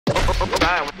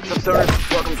Alright, what's up,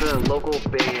 stoners? Welcome to the local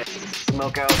band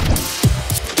Smokeout.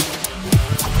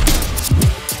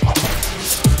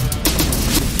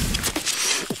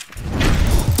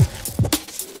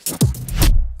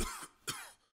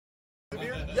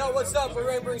 Yo, what's up? We're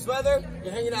Rain Brings Weather.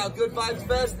 You're hanging out at Good Vibes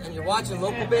Fest, and you're watching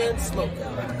local band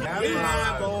Smokeout.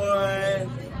 Yeah, boy.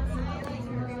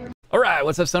 All right,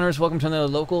 what's up, stoners? Welcome to the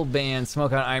local band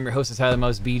Smokeout. I'm your host, Tyler the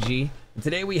Most BG. And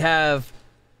today we have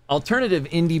alternative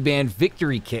indie band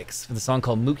Victory Kicks with a song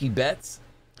called Mookie Betts.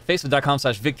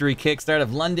 Facebook.com/Victory Kicks. They're out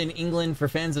of London, England, for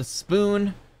fans of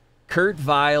Spoon, Kurt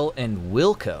Vile, and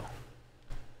Wilco.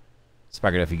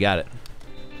 Spark it if you got it.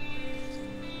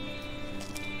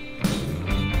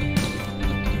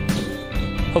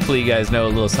 Hopefully you guys know a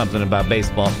little something about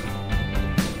baseball.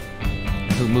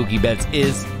 Who Mookie Betts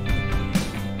is.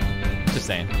 Just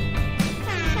saying.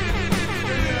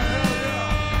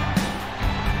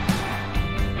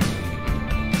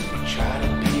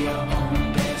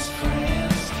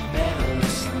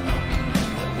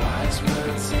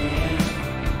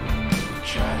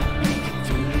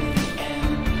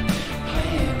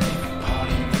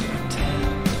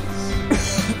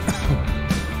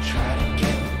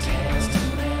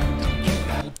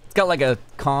 It's got like a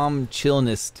calm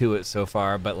chillness to it so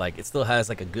far, but like it still has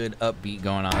like a good upbeat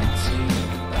going on.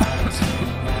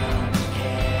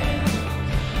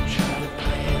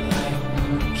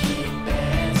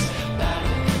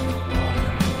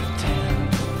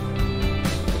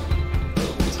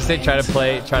 So say try to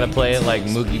play it like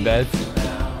Mookie Betts.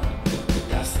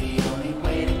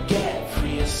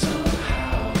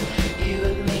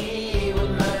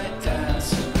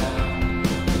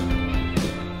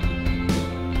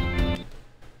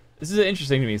 This is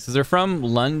interesting to me. So they're from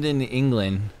London,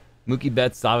 England. Mookie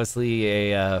Betts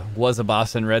obviously was a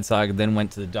Boston Red Sox, then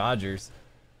went to the Dodgers.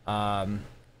 I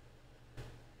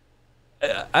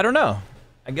don't know.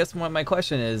 I guess what my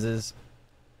question is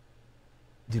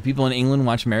do people in England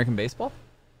watch American baseball?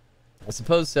 I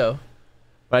suppose so,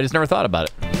 but I just never thought about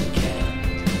it.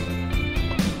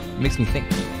 It makes me think.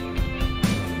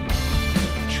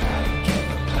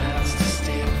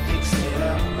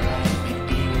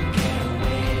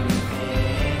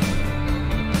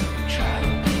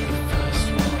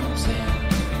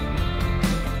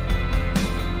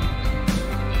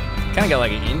 Kind of got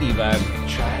like an indie vibe.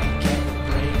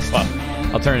 Well,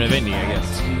 alternative indie, I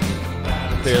guess.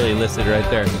 Clearly listed right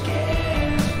there.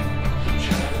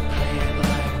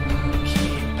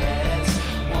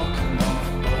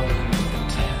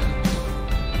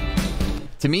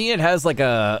 To me, it has like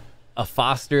a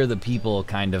Foster the People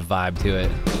kind of vibe to it.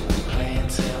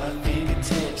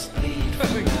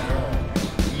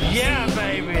 Yeah,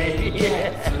 baby!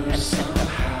 Yeah!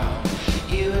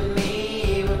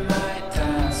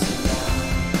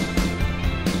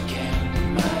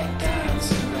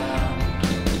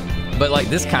 But like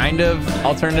this kind of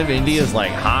alternative indie is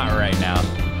like hot right now.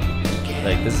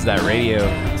 Like this is that radio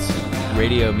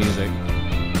music.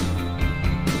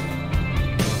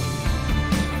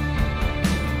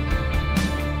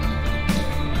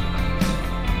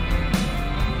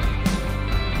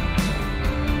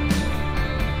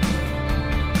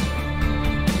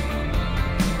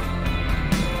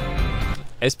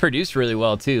 It's produced really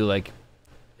well too. Like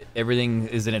everything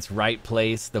is in its right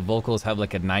place. The vocals have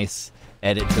like a nice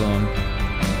edit to them.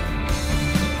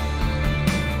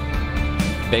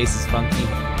 Bass is funky.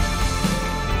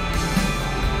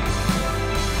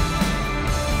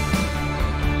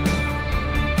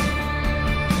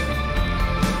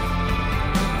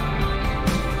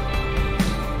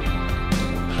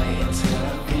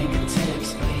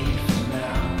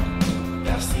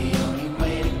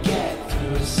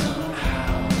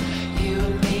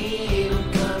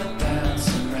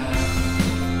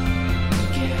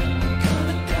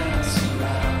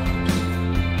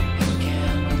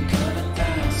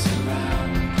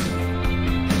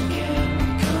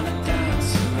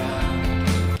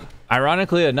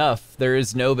 Ironically enough, there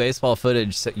is no baseball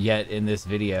footage yet in this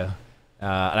video.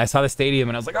 And I saw the stadium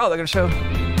and I was like, oh, they're gonna show.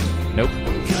 Nope.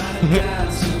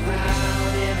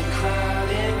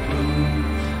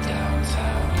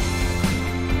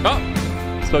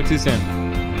 Oh, spoke too soon.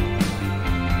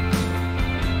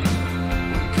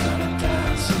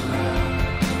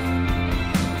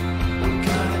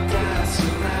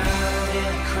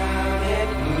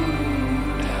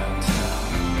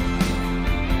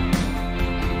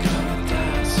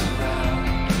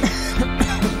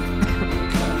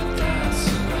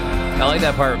 I like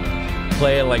that part.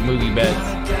 Play it like Mookie Betts.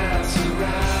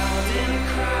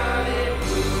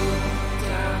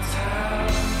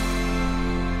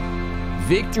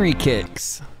 Victory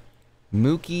Kicks.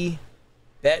 Mookie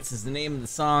Bets is the name of the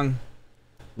song.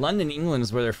 London, England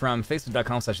is where they're from.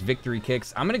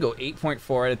 Facebook.com/victorykicks. I'm going to go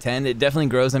 8.4 out of 10. It definitely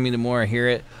grows on me the more I hear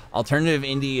it. Alternative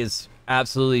indie is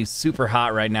absolutely super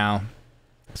hot right now,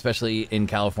 especially in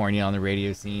California on the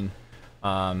radio scene.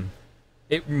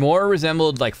 It more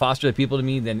resembled like Foster the People to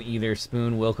me than either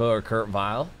Spoon, Wilco, or Kurt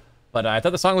Vile. But I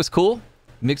thought the song was cool,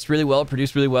 mixed really well,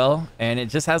 produced really well, and it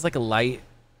just has like a light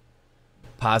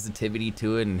positivity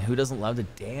to it. And who doesn't love to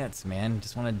dance, man?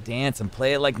 Just want to dance and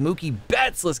play it like Mookie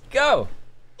Betts. Let's go.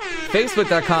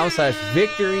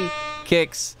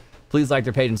 Facebook.com/victorykicks. Please like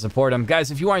their page and support them.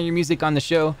 Guys, if you want your music on the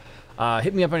show,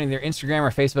 hit me up on either Instagram or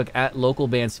Facebook at Local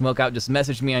Band Smokeout. Just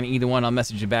message me on either one. I'll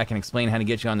message you back and explain how to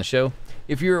get you on the show.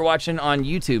 If you're watching on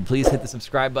YouTube, please hit the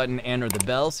subscribe button and or the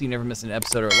bell so you never miss an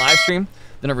episode or a live stream.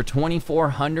 Then over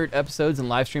 2,400 episodes and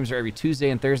live streams are every Tuesday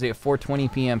and Thursday at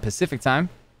 4:20 p.m. Pacific time.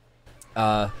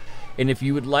 And if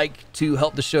you would like to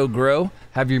help the show grow,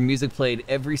 have your music played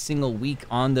every single week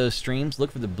on those streams,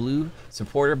 look for the blue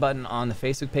supporter button on the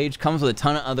Facebook page. Comes with a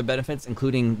ton of other benefits,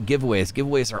 including giveaways.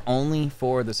 Giveaways are only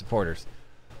for the supporters.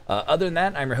 Other than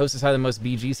that, I'm your hostess, High the Most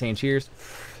BG, saying cheers,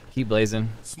 keep blazing,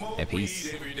 and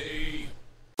peace.